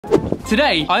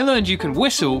Today, I learned you can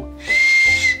whistle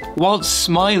whilst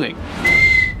smiling.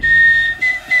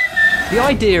 The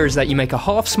idea is that you make a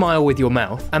half smile with your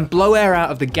mouth and blow air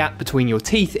out of the gap between your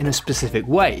teeth in a specific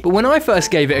way. But when I first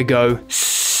gave it a go,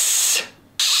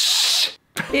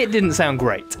 it didn't sound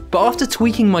great. But after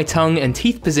tweaking my tongue and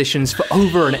teeth positions for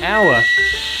over an hour,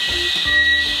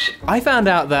 I found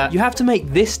out that you have to make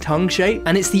this tongue shape,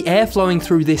 and it's the air flowing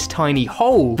through this tiny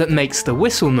hole that makes the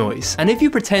whistle noise. And if you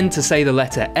pretend to say the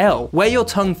letter L, where your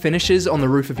tongue finishes on the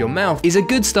roof of your mouth is a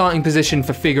good starting position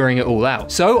for figuring it all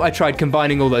out. So I tried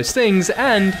combining all those things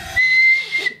and...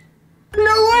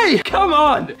 No way! Come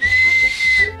on!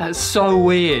 That's so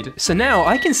weird. So now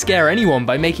I can scare anyone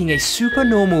by making a super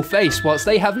normal face whilst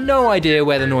they have no idea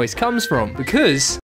where the noise comes from, because